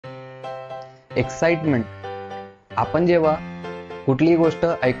Excitement. आपण जेव्हा कुठलीही गोष्ट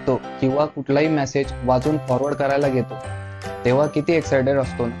ऐकतो किंवा कुठलाही मेसेज वाचून फॉरवर्ड करायला घेतो तेव्हा किती एक्साइटेड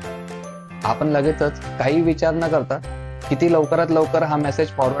असतो ना. आपण लगेचच काही विचार न करता किती लवकरात लवकर हा मेसेज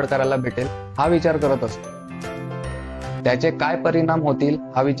फॉरवर्ड करायला भेटेल हा विचार करत असतो. त्याचे काय परिणाम होतील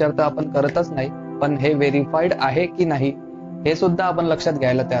हा विचार तर आपण करतच नाही, पण हे व्हेरीफाईड आहे की नाही हे सुद्धा आपण लक्षात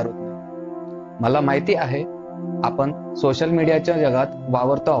घ्यायला तयार होत नाही. मला माहिती आहे आपण सोशल मीडियाच्या जगात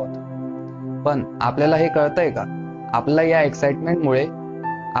वावरतो आहोत, पण आपल्याला हे कळतंय का आपल्या या एक्साइटमेंटमुळे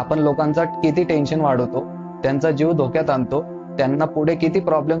आपण लोकांचा किती टेन्शन वाढवतो, त्यांचा जीव धोक्यात आणतो, त्यांना पुढे किती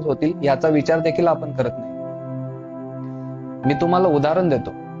प्रॉब्लेम्स होतील याचा विचार देखील आपण करत नाही. मी तुम्हाला उदाहरण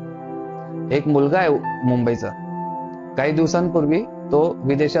देतो. एक मुलगा आहे मुंबईचा. काही दिवसांपूर्वी तो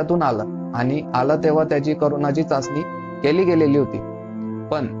विदेशातून आला तेव्हा त्याची कोरोनाची चाचणी केली गेलेली होती.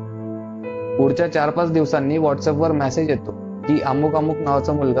 पण पुढच्या 4-5 दिवसांनी व्हॉट्सअपवर मेसेज येतो की अमुक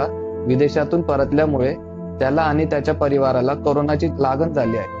नावाचा मुलगा विदेशातून परतल्यामुळे त्याला आणि त्याच्या परिवाराला कोरोनाची लागण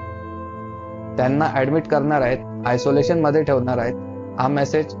झाली आहे. त्यांना ऍडमिट करणार आहेत, आयसोलेशन मध्ये ठेवणार आहेत. हा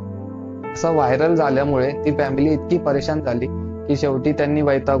मेसेज असा व्हायरल झाल्यामुळे ती फॅमिली इतकी परेशान झाली की शेवटी त्यांनी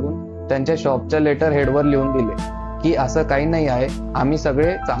वैतागून त्यांच्या शॉपच्या लेटर हेडवर लिहून दिले की असं काही नाही आहे, आम्ही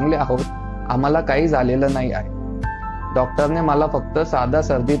सगळे चांगले आहोत, आम्हाला काही झालेलं नाही आहे. डॉक्टरने मला फक्त साधा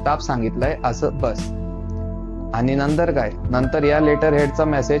सर्दी ताप सांगितलाय असं बस. आणि नंतर काय, नंतर या लेटर हेडचा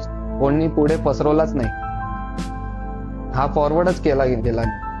मेसेज कोणी पुढे पसरवलाच नाही, हा फॉरवर्डच केला गेला.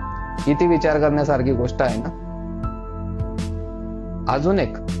 किती विचार करण्यासारखी गोष्ट आहे ना. अजून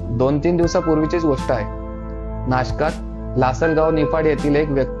एक 2-3 दिवसापूर्वीचीच गोष्ट आहे. नाशकात लासलगाव निफाड येथील एक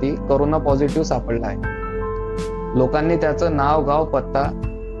व्यक्ती कोरोना पॉझिटिव्ह सापडला आहे. लोकांनी त्याचं नाव, गाव, पत्ता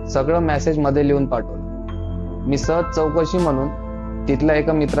सगळं मेसेज मध्ये लिहून पाठवलं. मी सहज चौकशी म्हणून तिथल्या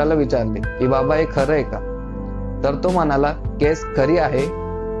एका मित्राला विचारले की बाबा हे खरं आहे का? तर तो म्हणाला केस खरी आहे,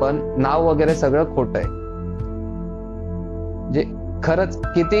 पण नाव वगैरे सगळं खोटं आहे. जे खरंच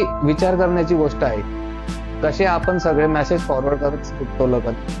किती विचार करण्याची गोष्ट आहे. कसे आपण सगळे मेसेज फॉरवर्ड करत सुटतो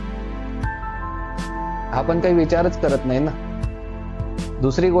लोकांना. आपण काही विचारच करत नाही ना.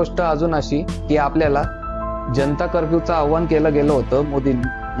 दुसरी गोष्ट अजून अशी की आपल्याला जनता कर्फ्यूचं आव्हान केलं गेलं होतं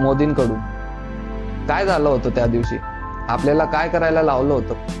मोदींकडून. काय झालं होतं त्या दिवशी? आपल्याला काय करायला लावलं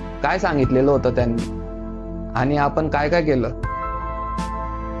होतं? काय सांगितलेलं होतं त्यांनी? आणि आपण काय काय केलं?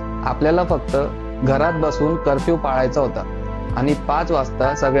 आपल्याला फक्त घरात बसून कर्फ्यू पाळायचा होता आणि 5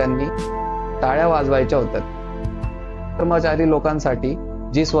 वाजता सगळ्यांनी टाळ्या वाजवायच्या होत्या. कर्मचारी लोकांसाठी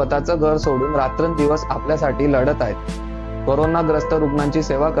जी स्वतःचं घर सोडून रात्रंदिवस आपल्यासाठी लढत आहेत, कोरोनाग्रस्त रुग्णांची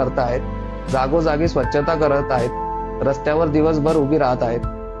सेवा करत आहेत, जागोजागी स्वच्छता करत आहेत, रस्त्यावर दिवसभर उभी राहत आहेत,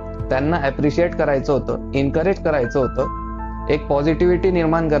 त्यांना अप्रिशिएट करायचं होतं, एनकरेज करायचं होतं, एक पॉझिटिव्हिटी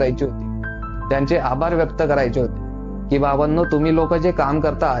निर्माण करायची होती, त्यांचे आभार व्यक्त करायचे होते की बाबांनो तुम्ही लोक जे काम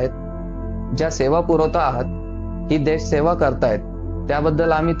करता आहेत, ज्या सेवा पुरवता आहात, ही देश सेवा करतायत,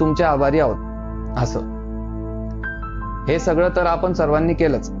 त्याबद्दल आम्ही तुमचे आभारी आहोत. असं हे सगळं तर आपण सर्वांनी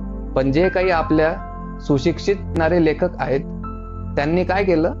केलंच, पण जे काही आपल्या सुशिक्षित लेखक आहेत त्यांनी काय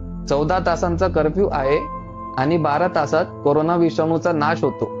केलं? 14 तासांचा कर्फ्यू आहे आणि 12 तासात कोरोना विषाणूचा नाश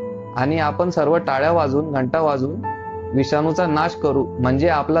होतो आणि आपण सर्व टाळ्या वाजून, घंटा वाजून विषाणूचा नाश करू म्हणजे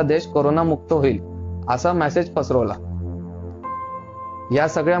आपला देश कोरोना मुक्त होईल असा मेसेज पसरवला. या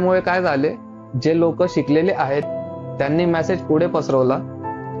सगळ्यामुळे काय झाले? जे लोक शिकलेले आहेत त्यांनी मेसेज पुढे पसरवला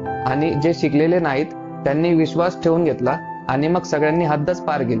आणि जे शिकलेले नाहीत त्यांनी विश्वास ठेवून घेतला आणि मग सगळ्यांनी हद्दच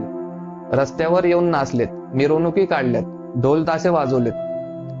पार केली. रस्त्यावर येऊन नाचलेत, मिरवणुकी काढल्यात, ढोल ताशे वाजवलेत,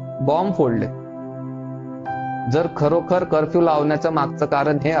 बॉम्ब फोडले. जर खरोखर कर्फ्यू लावण्याचं मागचं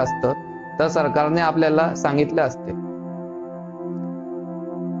कारण हे असतं तर सरकारने आपल्याला सांगितले असते.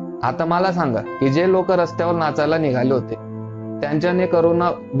 आता मला सांगा की जे लोक रस्त्यावर नाचायला निघाले होते त्यांच्याने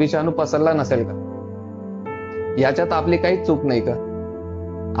कोरोना विषाणू पसरला नसेल का? याच्यात आपली काहीच चूक नाही का?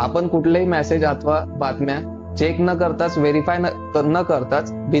 आपण कुठलेही मेसेज अथवा बातम्या चेक न करताच, व्हेरीफाय न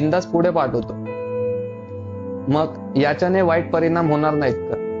करताच बिंदास पुढे पाठवतो. मग याच्याने वाईट परिणाम होणार नाहीत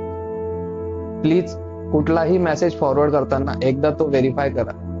का? प्लीज कुठलाही मेसेज फॉरवर्ड करताना एकदा तो व्हेरीफाय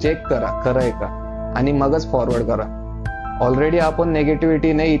करा, चेक करा खरं आहे का, आणि मगच फॉरवर्ड करा. ऑलरेडी आपण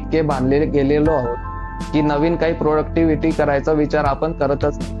नेगेटिव्हिटीने इतके बांधले गेलेलो आहोत की नवीन काही प्रोडक्टिव्हिटी करायचा विचार आपण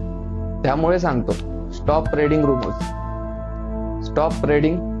करतच नाही. त्यामुळे सांगतो, stop spreading rumours, stop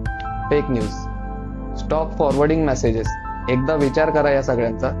spreading fake news, stop forwarding messages. एकदा विचार करा या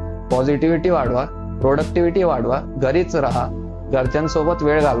सगळ्यांचा. पॉझिटिव्हिटी वाढवा, प्रोडक्टिव्हिटी वाढवा, घरीच राहा, घरच्यांसोबत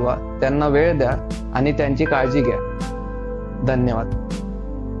वेळ घालवा, त्यांना वेळ द्या आणि त्यांची काळजी घ्या. धन्यवाद.